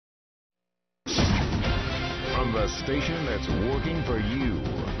from the station that's working for you.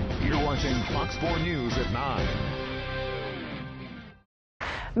 You're watching Fox 4 News at 9.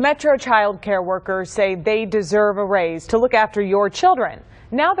 Metro child care workers say they deserve a raise to look after your children.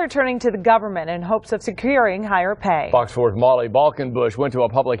 Now they're turning to the government in hopes of securing higher pay. Fox 4's Molly Balkenbush went to a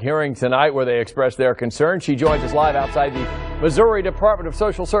public hearing tonight where they expressed their concerns. She joins us live outside the Missouri Department of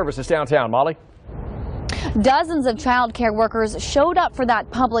Social Services downtown. Molly? Dozens of child care workers showed up for that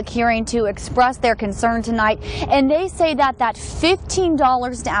public hearing to express their concern tonight, and they say that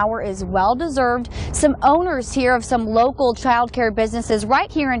 $15 an hour is well deserved. Some owners here of some local child care businesses right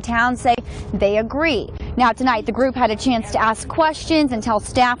here in town say they agree. Now tonight the group had a chance to ask questions and tell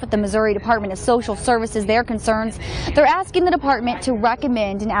staff at the Missouri Department of Social Services their concerns. They're asking the department to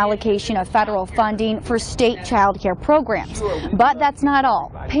recommend an allocation of federal funding for state child care programs. But that's not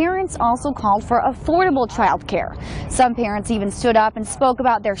all. Parents also called for affordable child care. Some parents even stood up and spoke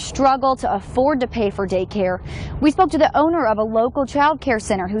about their struggle to afford to pay for daycare. We spoke to the owner of a local child care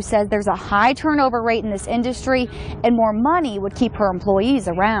center who says there's a high turnover rate in this industry and more money would keep her employees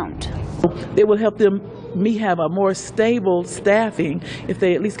around. It will help me have a more stable staffing if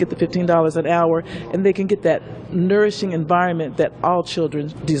they at least get the $15 an hour and they can get that nourishing environment that all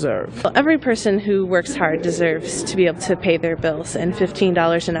children deserve. Well, every person who works hard deserves to be able to pay their bills, and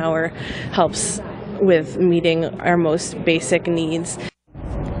 $15 an hour helps with meeting our most basic needs.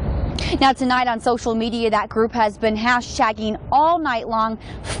 Now tonight on social media, that group has been hashtagging all night long,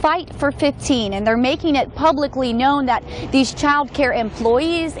 Fight for 15, and they're making it publicly known that these child care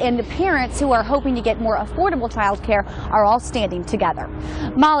employees and the parents who are hoping to get more affordable child care are all standing together.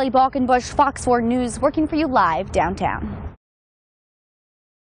 Molly Balkenbush, Fox 4 News, working for you live downtown.